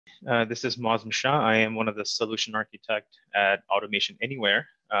This is Mazm Shah. I am one of the solution architect at Automation Anywhere.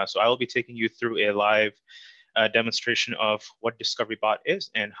 So I will be taking you through a live demonstration of what DiscoveryBot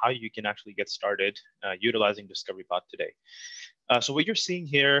is and how you can actually get started utilizing DiscoveryBot today. So what you're seeing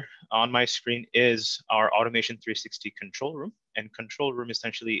here on my screen is our Automation 360 control room. And control room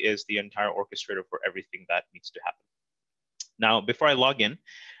essentially is the entire orchestrator for everything that needs to happen. Now, before I log in,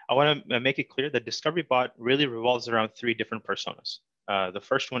 I want to make it clear that DiscoveryBot really revolves around three different personas. The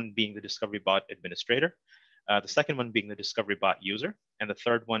first one being the DiscoveryBot administrator, the second one being the DiscoveryBot user, and the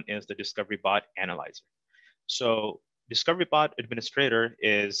third one is the DiscoveryBot analyzer. So DiscoveryBot administrator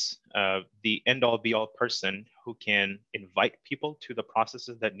is the end-all be-all person who can invite people to the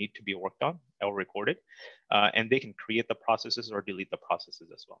processes that need to be worked on or recorded, and they can create the processes or delete the processes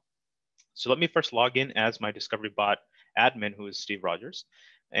as well. So let me first log in as my DiscoveryBot admin, who is Steve Rogers.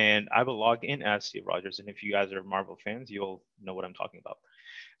 And I will log in as Steve Rogers. And if you guys are Marvel fans, you'll know what I'm talking about.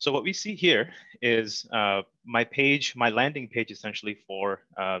 So what we see here is my page, my landing page, essentially for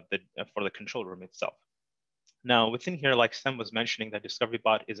the control room itself. Now, within here, like Sam was mentioning, that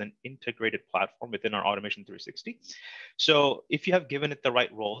DiscoveryBot is an integrated platform within our Automation 360. So if you have given it the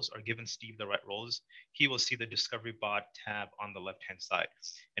right roles or given Steve the right roles, he will see the DiscoveryBot tab on the left-hand side.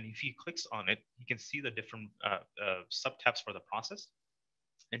 And if he clicks on it, he can see the different subtabs for the process.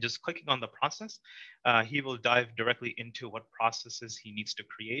 And just clicking on the process, he will dive directly into what processes he needs to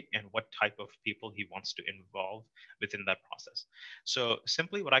create and what type of people he wants to involve within that process. So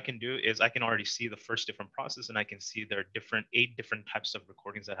simply what I can do is I can already see the first different process, and I can see there are 8 different types of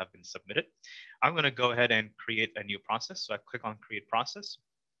recordings that have been submitted. I'm going to go ahead and create a new process. So I click on create process,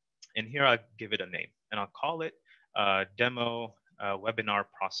 and here I give it a name, and I'll call it demo webinar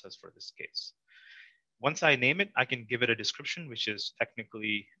process for this case. Once I name it, I can give it a description, which is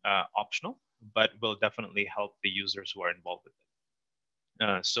technically optional, but will definitely help the users who are involved with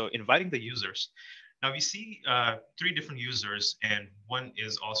it. So inviting the users. Now we see 3 different users, and one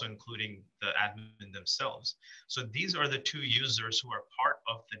is also including the admin themselves. So these are the 2 users who are part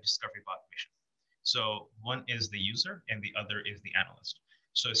of the DiscoveryBot mission. So one is the user and the other is the analyst.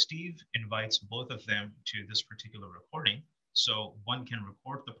 So Steve invites both of them to this particular recording. So one can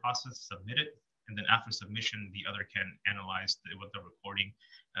record the process, submit it, and then after submission, the other can analyze what the recording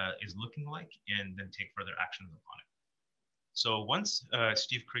is looking like and then take further actions upon it. So once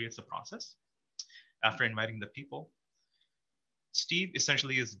Steve creates the process, after inviting the people, Steve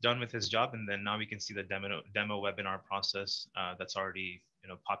essentially is done with his job, and then now we can see the demo webinar process that's already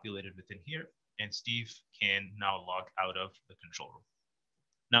populated within here, and Steve can now log out of the control room.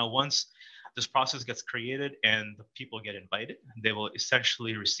 Now, once this process gets created and the people get invited, they will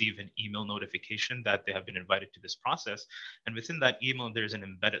essentially receive an email notification that they have been invited to this process. And within that email, there's an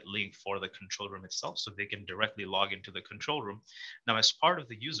embedded link for the control room itself, so they can directly log into the control room. Now, as part of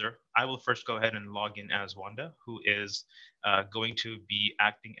the user, I will first go ahead and log in as Wanda, who is going to be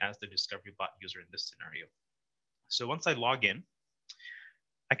acting as the DiscoveryBot user in this scenario. So once I log in,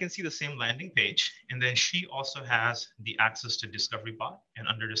 I can see the same landing page, and then she also has the access to DiscoveryBot, and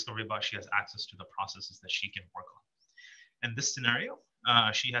under DiscoveryBot, she has access to the processes that she can work on. In this scenario,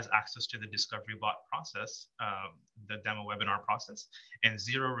 she has access to the DiscoveryBot process, the demo webinar process, and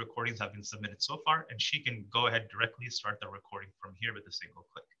 0 recordings have been submitted so far, and she can go ahead directly start the recording from here with a single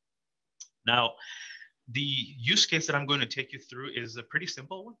click. Now, the use case that I'm going to take you through is a pretty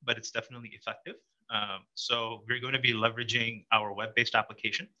simple one, but it's definitely effective. So we're going to be leveraging our web-based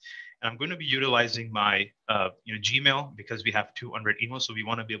application, and I'm going to be utilizing my Gmail because we have 200 emails, so we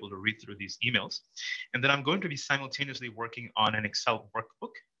want to be able to read through these emails. And then I'm going to be simultaneously working on an Excel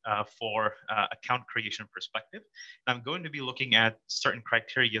workbook for account creation perspective. And I'm going to be looking at certain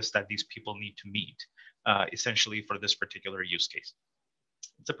criteria that these people need to meet, essentially for this particular use case.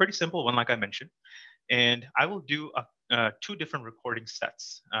 It's a pretty simple one, like I mentioned. And I will do 2 different recording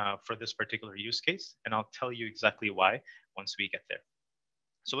sets for this particular use case, and I'll tell you exactly why once we get there.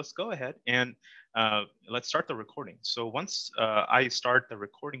 So let's go ahead and let's start the recording. So once I start the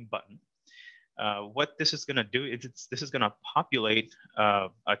recording button, what this is going to do is this is going to populate a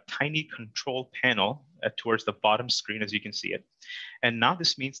tiny control panel towards the bottom screen, as you can see it. And now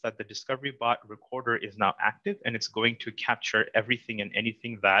this means that the DiscoveryBot recorder is now active, and it's going to capture everything and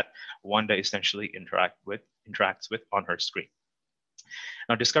anything that Wanda essentially interacts with on her screen.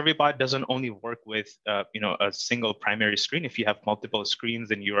 Now, DiscoveryBot doesn't only work with a single primary screen. If you have multiple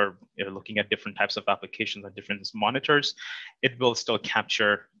screens and you're looking at different types of applications on different monitors, it will still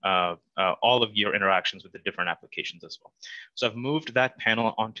capture all of your interactions with the different applications as well. So I've moved that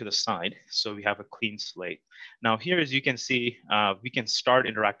panel onto the side, so we have a clean slate. Now here, as you can see, we can start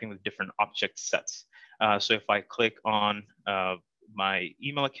interacting with different object sets. So if I click on my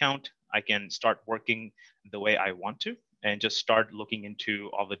email account, I can start working the way I want to and just start looking into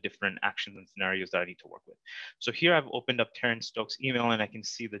all the different actions and scenarios that I need to work with. So here I've opened up Taryn Stokes' email and I can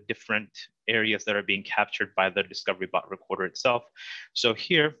see the different areas that are being captured by the Discovery Bot recorder itself. So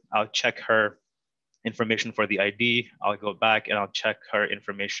here I'll check her information for the ID. I'll go back and I'll check her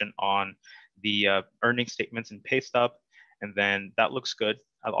information on the earning statements and pay stub, and then that looks good.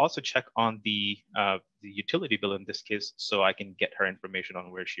 I'll also check on the utility bill in this case, so I can get her information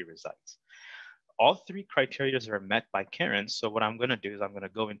on where she resides. All three criteria are met by Karen. So what I'm going to do is I'm going to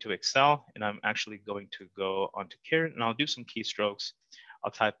go into Excel and I'm actually going to go onto Karen and I'll do some keystrokes.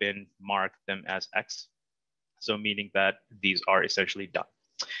 I'll type in, mark them as X. So meaning that these are essentially done.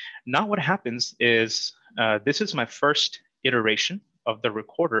 Now what happens is this is my first iteration of the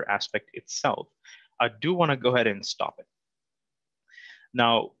recorder aspect itself. I do want to go ahead and stop it.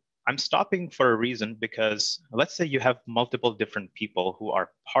 Now, I'm stopping for a reason because let's say you have multiple different people who are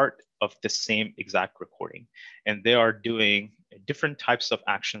part of the same exact recording, and they are doing different types of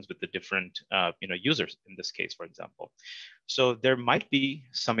actions with the different users in this case, for example. So there might be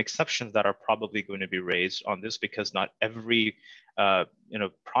some exceptions that are probably going to be raised on this because not every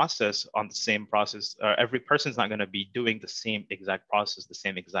process on the same process, every person is not going to be doing the same exact process the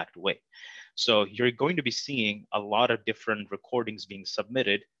same exact way. So you're going to be seeing a lot of different recordings being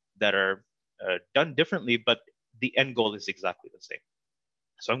submitted that are done differently, but the end goal is exactly the same.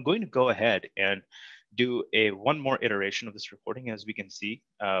 So I'm going to go ahead and do one more iteration of this recording. As we can see,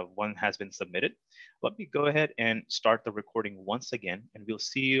 one has been submitted. Let me go ahead and start the recording once again, and we'll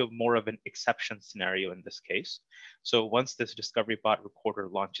see more of an exception scenario in this case. So once this Discovery Bot recorder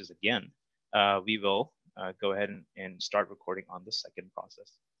launches again, we will go ahead and start recording on the second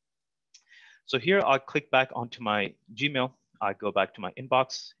process. So here I'll click back onto my Gmail. I go back to my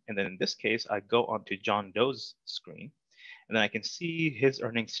inbox, and then in this case, I go onto John Doe's screen, and then I can see his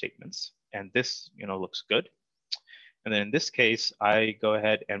earnings statements, and this looks good. And then in this case, I go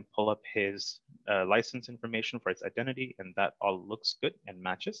ahead and pull up his license information for its identity, and that all looks good and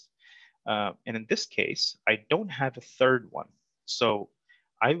matches. And in this case, I don't have a third one, so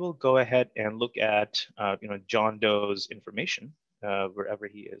I will go ahead and look at John Doe's information wherever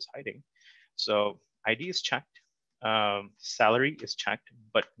he is hiding. So ID is checked. Salary is checked,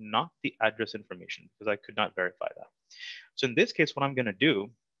 but not the address information because I could not verify that. So in this case, what I'm going to do,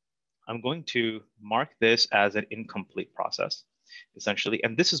 I'm going to mark this as an incomplete process, essentially,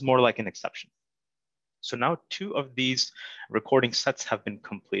 and this is more like an exception. So now 2 of these recording sets have been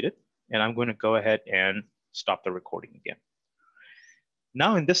completed, and I'm going to go ahead and stop the recording again.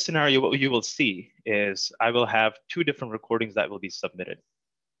 Now in this scenario, what you will see is I will have 2 different recordings that will be submitted.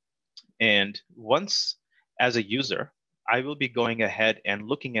 And once, as a user, I will be going ahead and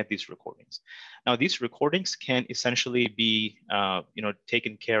looking at these recordings. Now, these recordings can essentially be,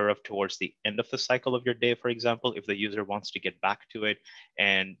 taken care of towards the end of the cycle of your day. For example, if the user wants to get back to it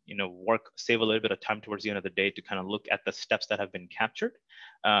and save a little bit of time towards the end of the day to kind of look at the steps that have been captured,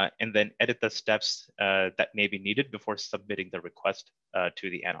 and then edit the steps that may be needed before submitting the request to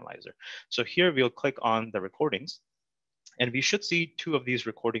the analyzer. So here we'll click on the recordings. And we should see 2 of these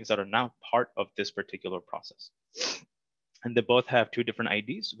recordings that are now part of this particular process. And they both have 2 different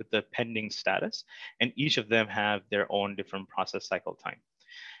IDs with the pending status, and each of them have their own different process cycle time.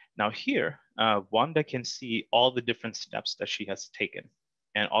 Now here, Wanda can see all the different steps that she has taken,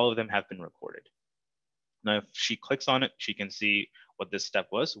 and all of them have been recorded. Now, if she clicks on it, she can see what this step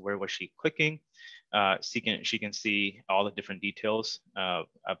was, where was she clicking. She can see all the different details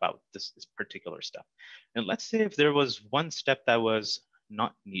about this particular step. And let's say if there was one step that was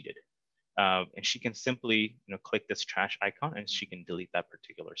not needed, and she can simply click this trash icon and she can delete that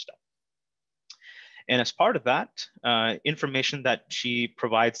particular step. And as part of that, information that she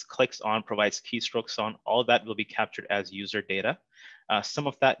provides keystrokes on, all that will be captured as user data. Some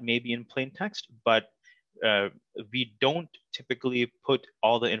of that may be in plain text, but we don't typically put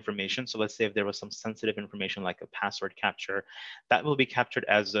all the information. So let's say if there was some sensitive information like a password capture, that will be captured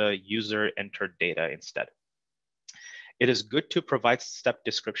as a user entered data instead. It is good to provide step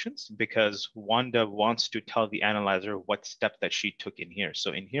descriptions because Wanda wants to tell the analyzer what step that she took in here.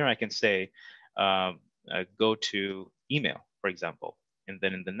 So in here, I can say, go to email, for example. And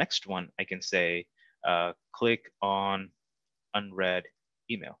then in the next one, I can say, click on unread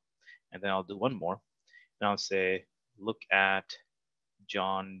email. And then I'll do one more. And I'll say, look at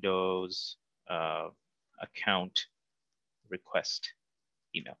John Doe's account request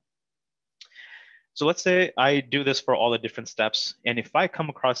email. So let's say I do this for all the different steps. And if I come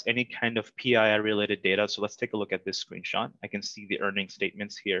across any kind of PII related data, so let's take a look at this screenshot. I can see the earning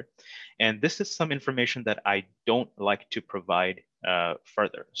statements here. And this is some information that I don't like to provide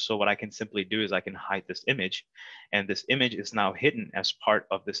further. So what I can simply do is I can hide this image, and this image is now hidden as part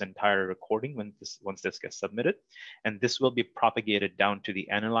of this entire recording once this gets submitted. And this will be propagated down to the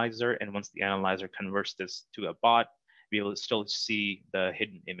analyzer. And once the analyzer converts this to a bot, we will still see the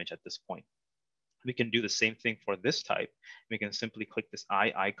hidden image at this point. We can do the same thing for this type. We can simply click this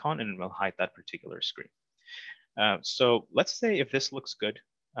eye icon and it will hide that particular screen. So let's say if this looks good,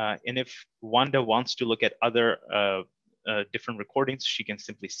 and if Wanda wants to look at other different recordings, she can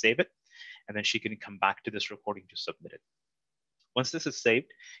simply save it, and then she can come back to this recording to submit it. Once this is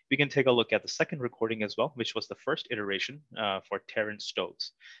saved, we can take a look at the second recording as well, which was the first iteration for Terrence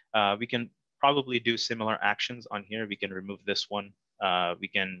Stokes. We can probably do similar actions on here. We can remove this one. We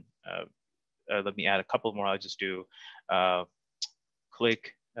can, let me add a couple more. I'll just do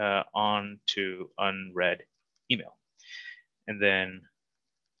click on to unread email, and then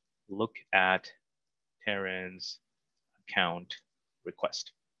look at Terrence account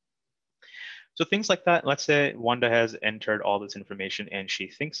request. So things like that. Let's say Wanda has entered all this information and she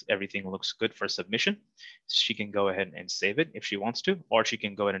thinks everything looks good for submission. She can go ahead and save it if she wants to, or she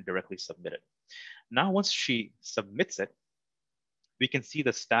can go ahead and directly submit it. Now, once she submits it, we can see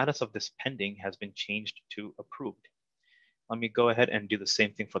the status of this pending has been changed to approved. Let me go ahead and do the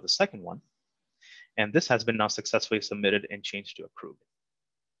same thing for the second one. And this has been now successfully submitted and changed to approved.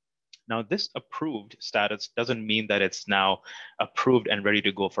 Now, this approved status doesn't mean that it's now approved and ready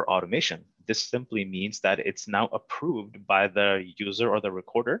to go for automation. This simply means that it's now approved by the user or the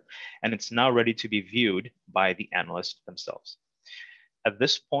recorder, and it's now ready to be viewed by the analyst themselves. At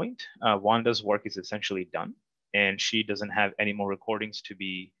this point, Wanda's work is essentially done, and she doesn't have any more recordings to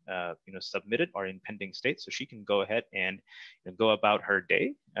be submitted or in pending state. So she can go ahead and go about her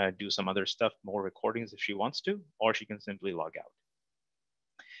day, do some other stuff, more recordings if she wants to, or she can simply log out.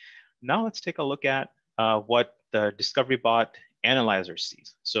 Now let's take a look at what the Discovery Bot analyzer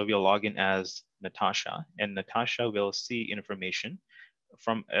sees. So we'll log in as Natasha, and Natasha will see information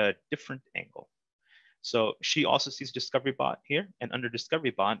from a different angle. So she also sees Discovery Bot here, and under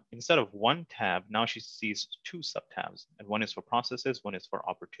Discovery Bot, instead of one tab, now she sees two subtabs, and one is for processes, one is for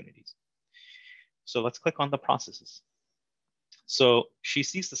opportunities. So let's click on the processes. So she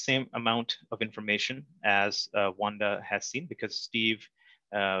sees the same amount of information as Wanda has seen because Steve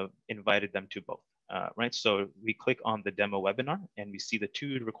invited them to both, right? So we click on the demo webinar and we see the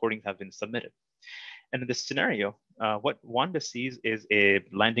two recordings have been submitted. And in this scenario, what Wanda sees is a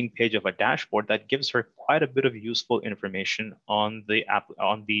landing page of a dashboard that gives her quite a bit of useful information on the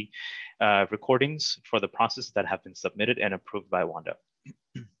recordings for the processes that have been submitted and approved by Wanda.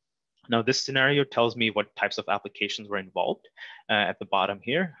 Now, this scenario tells me what types of applications were involved at the bottom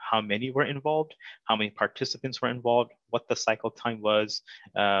here, how many were involved, how many participants were involved, what the cycle time was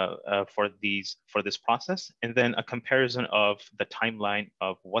for this process, and then a comparison of the timeline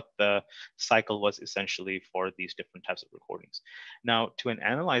of what the cycle was essentially for these different types of recordings. Now, to an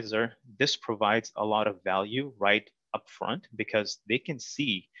analyzer, this provides a lot of value right up front because they can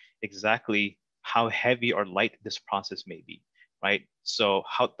see exactly how heavy or light this process may be. Right? So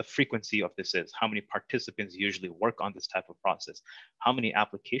how the frequency of this is, how many participants usually work on this type of process, how many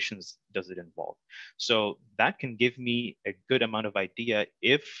applications does it involve? So that can give me a good amount of idea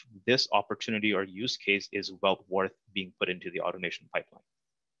if this opportunity or use case is well worth being put into the automation pipeline,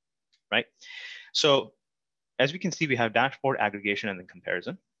 right? So as we can see, we have dashboard, aggregation, and then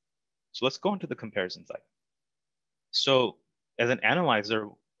comparison. So let's go into the comparison side. So as an analyzer,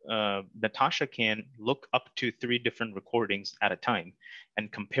 Natasha can look up to 3 different recordings at a time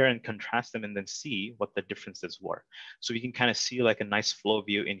and compare and contrast them and then see what the differences were. So we can kind of see like a nice flow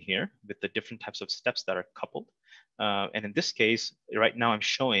view in here with the different types of steps that are coupled. And in this case, right now I'm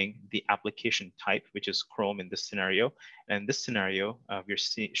showing the application type, which is Chrome in this scenario. And in this scenario, we're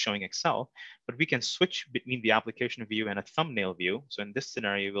showing Excel, but we can switch between the application view and a thumbnail view. So in this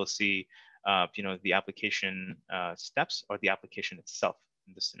scenario, we'll see the application steps or the application itself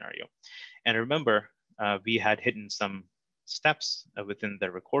in this scenario. And remember, we had hidden some steps within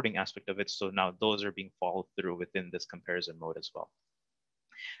the recording aspect of it. So now those are being followed through within this comparison mode as well.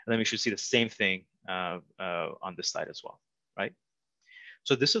 And then we should see the same thing on this side as well, right?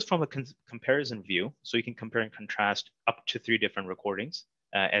 So this is from a comparison view. So you can compare and contrast up to 3 different recordings,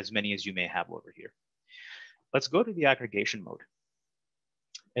 as many as you may have over here. Let's go to the aggregation mode.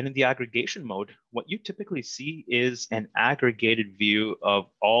 And in the aggregation mode, what you typically see is an aggregated view of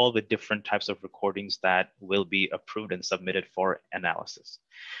all the different types of recordings that will be approved and submitted for analysis.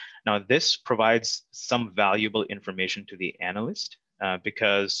 Now, this provides some valuable information to the analyst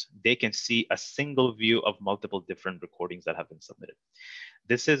because they can see a single view of multiple different recordings that have been submitted.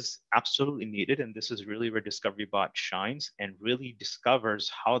 This is absolutely needed, and this is really where DiscoveryBot shines and really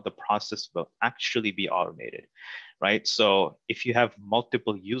discovers how the process will actually be automated, right? So if you have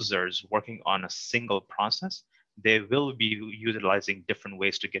multiple users working on a single process, they will be utilizing different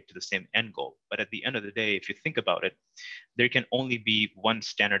ways to get to the same end goal. But at the end of the day, if you think about it, there can only be one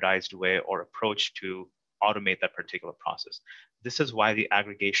standardized way or approach to automate that particular process. This is why the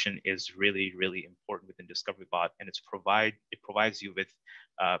aggregation is really, really important within DiscoveryBot, and it provides you with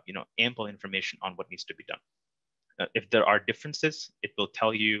ample information on what needs to be done. If there are differences, it will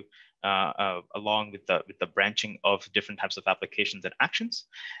tell you along with the branching of different types of applications and actions,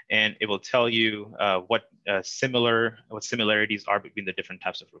 and it will tell you what similarities are between the different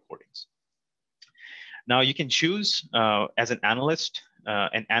types of recordings. Now you can choose as an analyst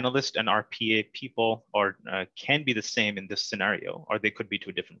and RPA people can be the same in this scenario, or they could be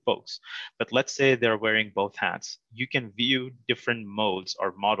two different folks. But let's say they're wearing both hats. You can view different modes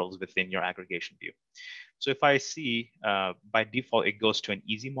or models within your aggregation view. So if I see by default, it goes to an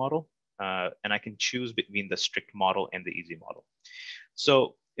easy model, and I can choose between the strict model and the easy model.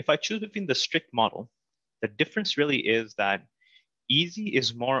 So if I choose between the strict model, the difference really is that easy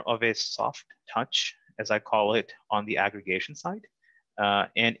is more of a soft touch, as I call it, on the aggregation side.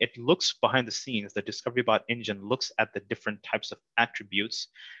 And it looks behind the scenes, the DiscoveryBot engine looks at the different types of attributes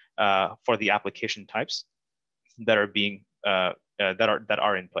for the application types that are being that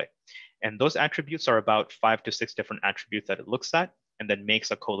are in play. And those attributes are about 5 to 6 different attributes that it looks at, and then makes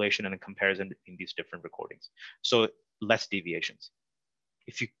a collation and a comparison between these different recordings. So less deviations.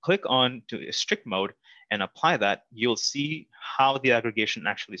 If you click on to a strict mode and apply that, you'll see how the aggregation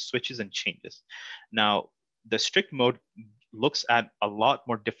actually switches and changes. Now, the strict mode looks at a lot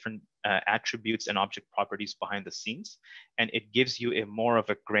more different attributes and object properties behind the scenes, and it gives you a more of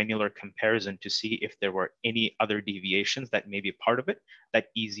a granular comparison to see if there were any other deviations that may be part of it that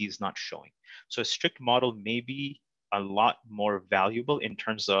easy is not showing. So a strict model may be a lot more valuable in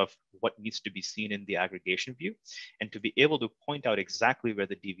terms of what needs to be seen in the aggregation view, and to be able to point out exactly where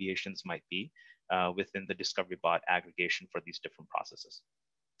the deviations might be within the DiscoveryBot aggregation for these different processes.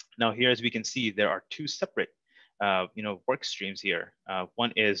 Now here, as we can see, there are two separate work streams here.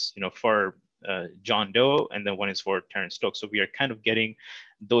 One is for John Doe, and then one is for Terrence Stokes. So we are kind of getting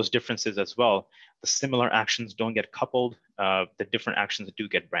those differences as well. The similar actions don't get coupled. The different actions do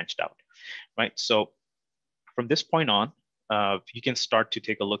get branched out, right? So from this point on, you can start to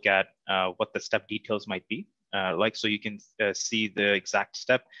take a look at what the step details might be. So you can see the exact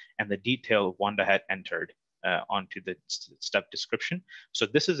step and the detail Wanda had entered onto the step description. So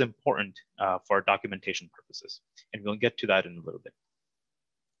this is important for documentation purposes, and we'll get to that in a little bit.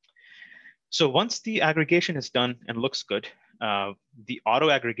 So once the aggregation is done and looks good, the auto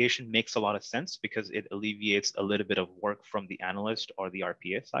aggregation makes a lot of sense because it alleviates a little bit of work from the analyst or the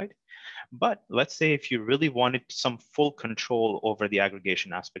RPA side. But let's say if you really wanted some full control over the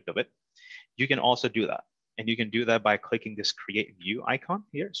aggregation aspect of it, you can also do that. And you can do that by clicking this create view icon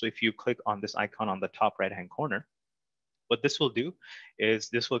here. So if you click on this icon on the top right-hand corner, what this will do is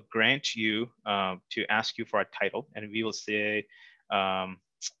this will grant you to ask you for a title, and we will say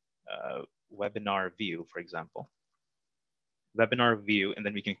webinar view, for example. Webinar view, and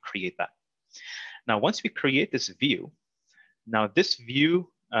then we can create that. Now, once we create this view, now this view,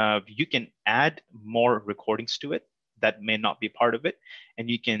 you can add more recordings to it that may not be part of it, and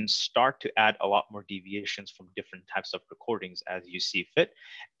you can start to add a lot more deviations from different types of recordings as you see fit,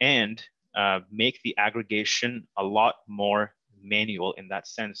 and make the aggregation a lot more manual in that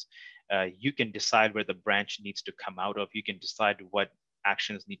sense. You can decide where the branch needs to come out of. You can decide what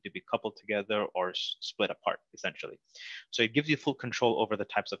actions need to be coupled together or split apart, essentially. So it gives you full control over the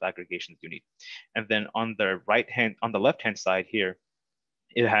types of aggregations you need. And then on the left-hand side here,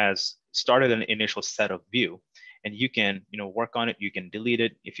 it has started an initial set of view, and you can work on it. You can delete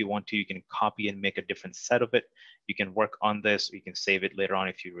it if you want to. You can copy and make a different set of it. You can work on this. You can save it later on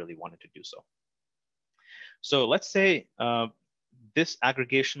if you really wanted to do so. So let's say this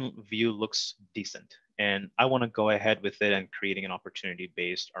aggregation view looks decent, and I want to go ahead with it and creating an opportunity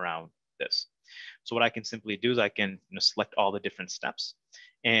based around this. So what I can simply do is I can select all the different steps.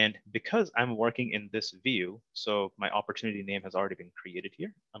 And because I'm working in this view, so my opportunity name has already been created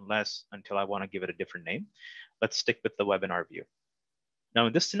here, until I want to give it a different name. Let's stick with the webinar view. Now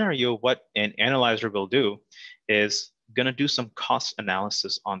in this scenario, what an analyzer will do is going to do some cost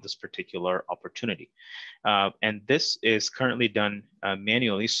analysis on this particular opportunity. And this is currently done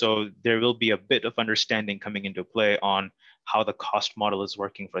manually. So there will be a bit of understanding coming into play on how the cost model is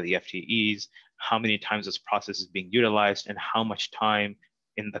working for the FTEs, how many times this process is being utilized, and how much time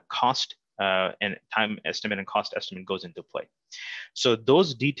in the cost and time estimate and cost estimate goes into play. So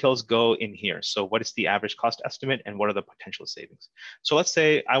those details go in here. So what is the average cost estimate and what are the potential savings? So let's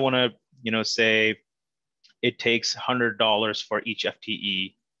say I want to, say it takes $100 for each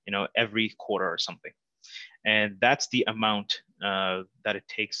FTE, every quarter or something. And that's the amount that it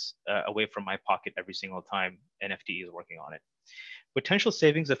takes away from my pocket every single time an FTE is working on it. Potential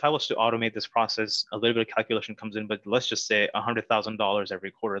savings, if I was to automate this process, a little bit of calculation comes in, but let's just say $100,000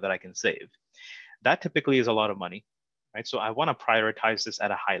 every quarter that I can save. That typically is a lot of money, right? So I want to prioritize this at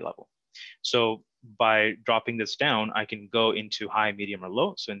a high level. So by dropping this down, I can go into high, medium, or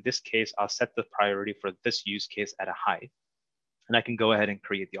low. So in this case, I'll set the priority for this use case at a high, and I can go ahead and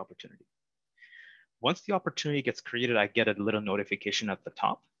create the opportunity. Once the opportunity gets created, I get a little notification at the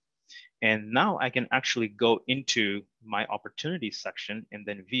top. And now I can actually go into my opportunities section and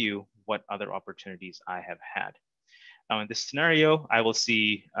then view what other opportunities I have had. Now in this scenario, I will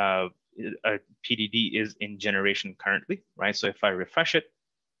see a PDD is in generation currently, right? So if I refresh it,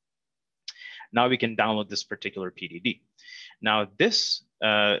 now we can download this particular PDD. Now this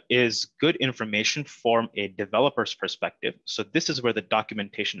is good information from a developer's perspective. So this is where the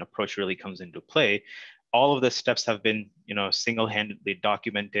documentation approach really comes into play. All of the steps have been, single-handedly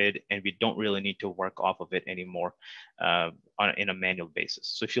documented, and we don't really need to work off of it anymore in a manual basis.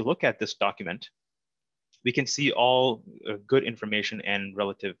 So if you look at this document, we can see all good information and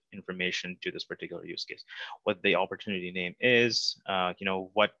relative information to this particular use case. What the opportunity name is,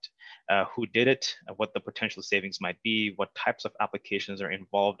 who did it, what the potential savings might be, what types of applications are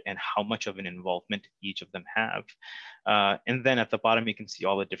involved, and how much of an involvement each of them have. And then at the bottom, you can see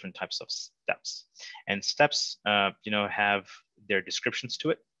all the different types of steps. And steps, have their descriptions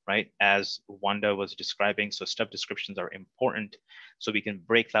to it, right? As Wanda was describing, so step descriptions are important. So we can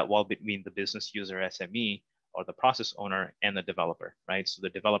break that wall between the business user SME or the process owner and the developer, right? So the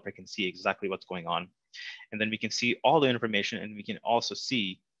developer can see exactly what's going on. And then we can see all the information, and we can also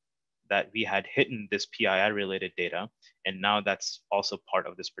see that we had hidden this PII related data. And now that's also part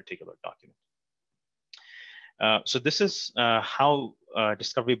of this particular document. So this is how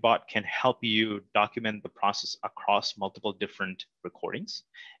Discovery Bot can help you document the process across multiple different recordings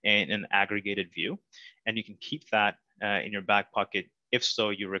in an aggregated view. And you can keep that in your back pocket if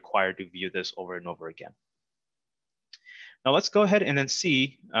so you're required to view this over and over again. Now let's go ahead and then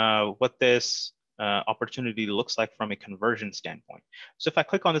see what this opportunity looks like from a conversion standpoint. So if I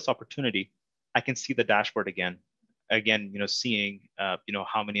click on this opportunity, I can see the dashboard again, seeing,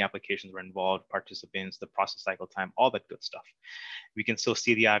 how many applications were involved, participants, the process cycle time, all that good stuff. We can still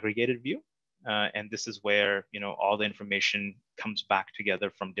see the aggregated view. And this is where, all the information comes back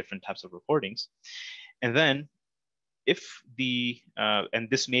together from different types of recordings. And then if and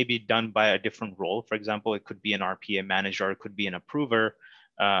this may be done by a different role, for example, it could be an RPA manager, it could be an approver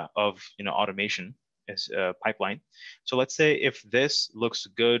of, automation as a pipeline. So let's say if this looks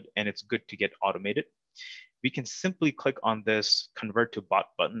good and it's good to get automated, we can simply click on this convert to bot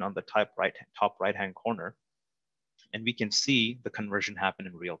button on the top right-hand corner, and we can see the conversion happen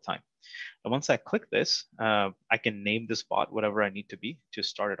in real time. And once I click this, I can name this bot whatever I need to be to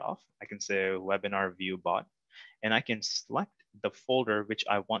start it off. I can say webinar view bot, and I can select the folder which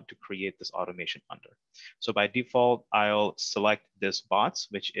I want to create this automation under. So by default, I'll select this bots,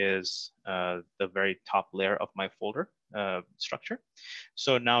 which is the very top layer of my folder structure.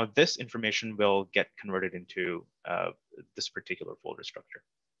 So now this information will get converted into this particular folder structure.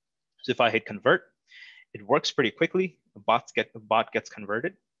 So if I hit convert, it works pretty quickly. The bot gets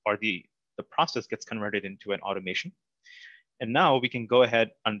converted, or the process gets converted into an automation. And now we can go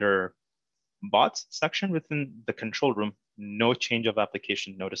ahead under bots section within the control room, no change of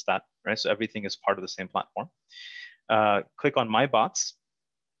application. Notice that, right? So everything is part of the same platform. Click on my bots.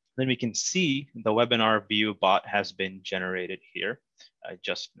 Then we can see the webinar view bot has been generated here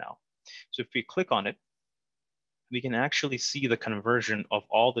just now. So if we click on it, we can actually see the conversion of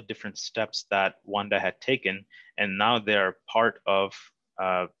all the different steps that Wanda had taken. And now they're part of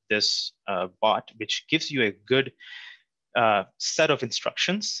this bot, which gives you a good set of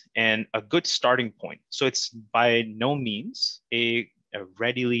instructions and a good starting point. So it's by no means a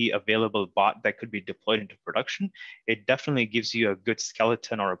readily available bot that could be deployed into production. It definitely gives you a good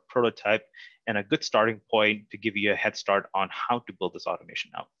skeleton or a prototype and a good starting point to give you a head start on how to build this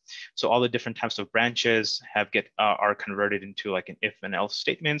automation out. So all the different types of branches are converted into like an if and else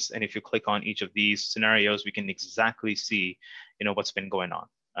statements. And if you click on each of these scenarios, we can exactly see, what's been going on.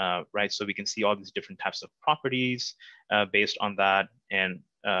 Right, so we can see all these different types of properties based on that. And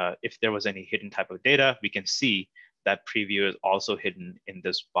if there was any hidden type of data, we can see that preview is also hidden in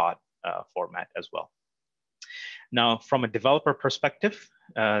this bot format as well. Now, from a developer perspective,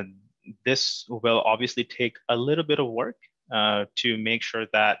 this will obviously take a little bit of work to make sure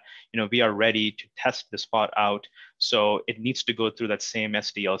that we are ready to test this bot out. So it needs to go through that same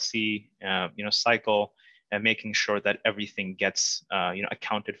SDLC cycle, and making sure that everything gets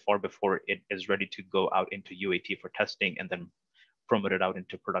accounted for before it is ready to go out into UAT for testing, and then promote it out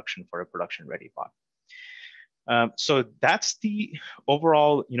into production for a production-ready bot. So that's the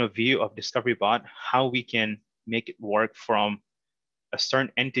overall view of Discovery Bot, how we can make it work from a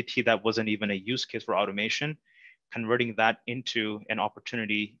certain entity that wasn't even a use case for automation, converting that into an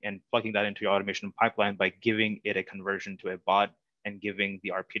opportunity and plugging that into your automation pipeline by giving it a conversion to a bot and giving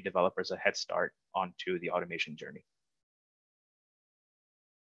the RP developers a head start onto the automation journey.